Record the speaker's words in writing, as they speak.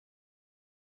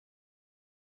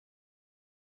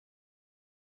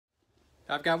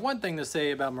I've got one thing to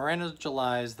say about Miranda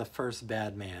July's The First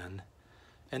Bad Man,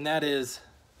 and that is,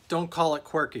 don't call it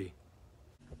quirky.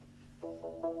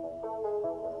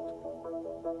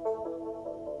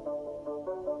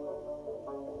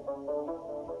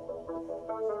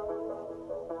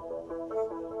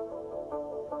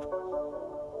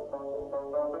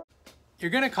 You're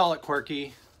gonna call it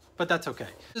quirky, but that's okay.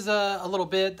 This is a little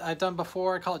bit I've done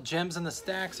before. I call it Gems in the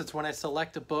Stacks. It's when I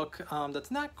select a book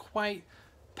that's not quite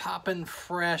poppin'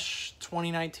 fresh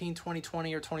 2019,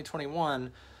 2020, or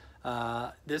 2021.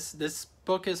 This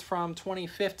book is from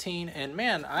 2015, and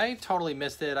man, I totally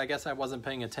missed it. I guess I wasn't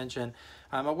paying attention.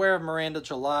 I'm aware of Miranda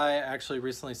July. I actually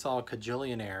recently saw a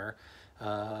Kajillionaire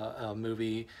a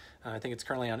movie. I think it's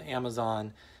currently on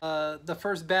Amazon. The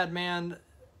First Bad Man,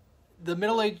 a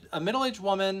middle-aged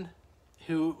woman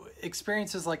who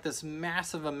experiences like this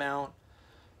massive amount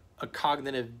of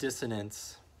cognitive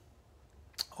dissonance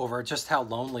over just how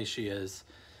lonely she is.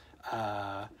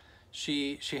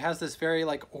 She has this very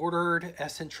like ordered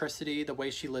eccentricity, the way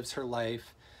she lives her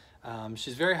life.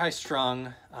 She's very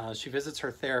high-strung. She visits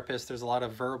her therapist. There's a lot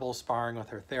of verbal sparring with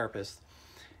her therapist.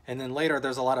 And then later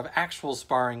there's a lot of actual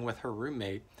sparring with her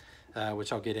roommate,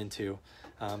 which I'll get into.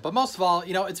 But most of all,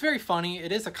 you know, it's very funny.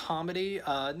 It is a comedy,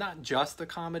 not just a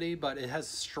comedy, but it has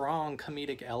strong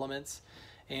comedic elements.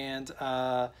 And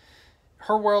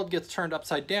her world gets turned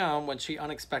upside down when she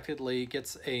unexpectedly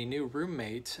gets a new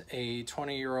roommate, a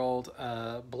 20-year-old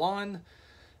blonde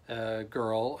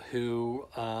girl who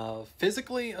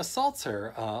physically assaults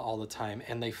her all the time,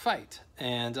 and they fight.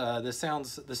 And this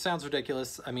sounds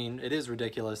ridiculous. I mean, it is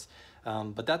ridiculous,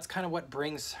 but that's kind of what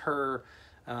brings her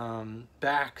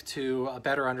back to a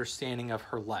better understanding of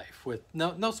her life. With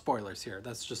no spoilers here.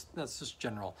 That's just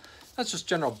general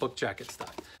book jacket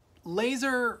stuff.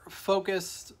 Laser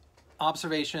focused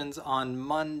observations on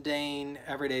mundane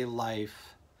everyday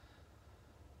life.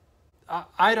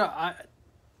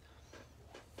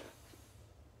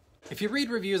 If you read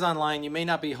reviews online, you may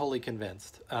not be wholly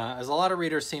convinced, as a lot of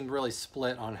readers seem really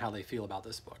split on how they feel about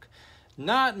this book.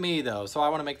 Not me though, so I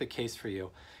want to make the case for you.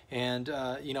 And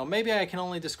you know, maybe I can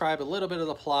only describe a little bit of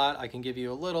the plot. I can give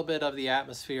you a little bit of the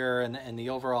atmosphere and the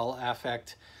overall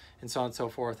affect and so on and so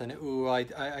forth. And ooh,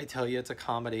 I tell you, it's a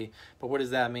comedy, but what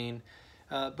does that mean?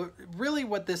 But really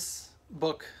what this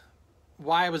book,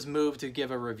 why I was moved to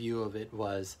give a review of it,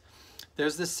 was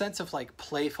there's this sense of like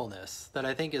playfulness that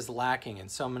I think is lacking in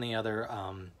so many other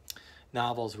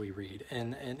novels we read.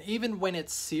 And even when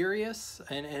it's serious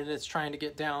and it's trying to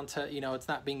get down to, you know, it's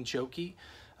not being jokey,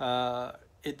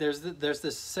 there's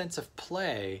this sense of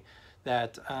play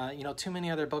that, you know, too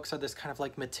many other books are this kind of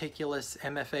like meticulous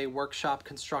MFA workshop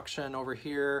construction over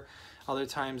here. Other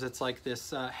times it's like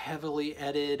this heavily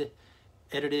edited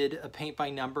paint by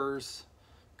numbers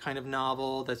kind of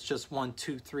novel that's just 1,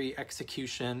 2, 3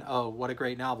 execution. Oh, what a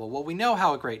great novel. Well, we know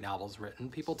how a great novel's written.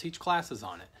 People teach classes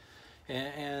on it.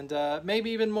 And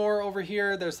maybe even more over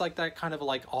here, there's like that kind of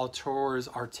like auteur's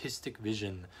artistic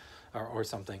vision or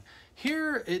something.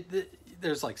 Here,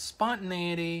 there's like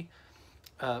spontaneity,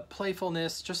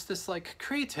 playfulness, just this like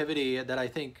creativity that I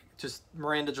think just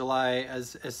Miranda July,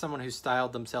 as someone who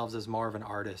styled themselves as more of an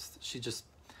artist,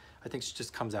 I think she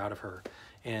just comes out of her.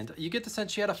 And you get the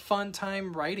sense she had a fun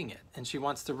time writing it, and she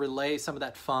wants to relay some of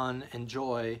that fun and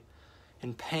joy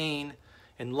and pain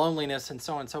and loneliness and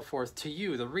so on and so forth to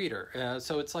you, the reader.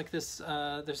 So it's like this,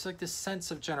 there's like this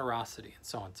sense of generosity and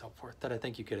so on and so forth that I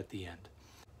think you get at the end.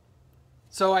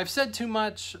 So I've said too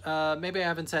much, maybe I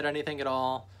haven't said anything at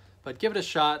all, but give it a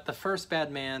shot. The First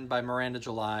Bad Man by Miranda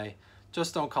July.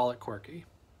 Just don't call it quirky.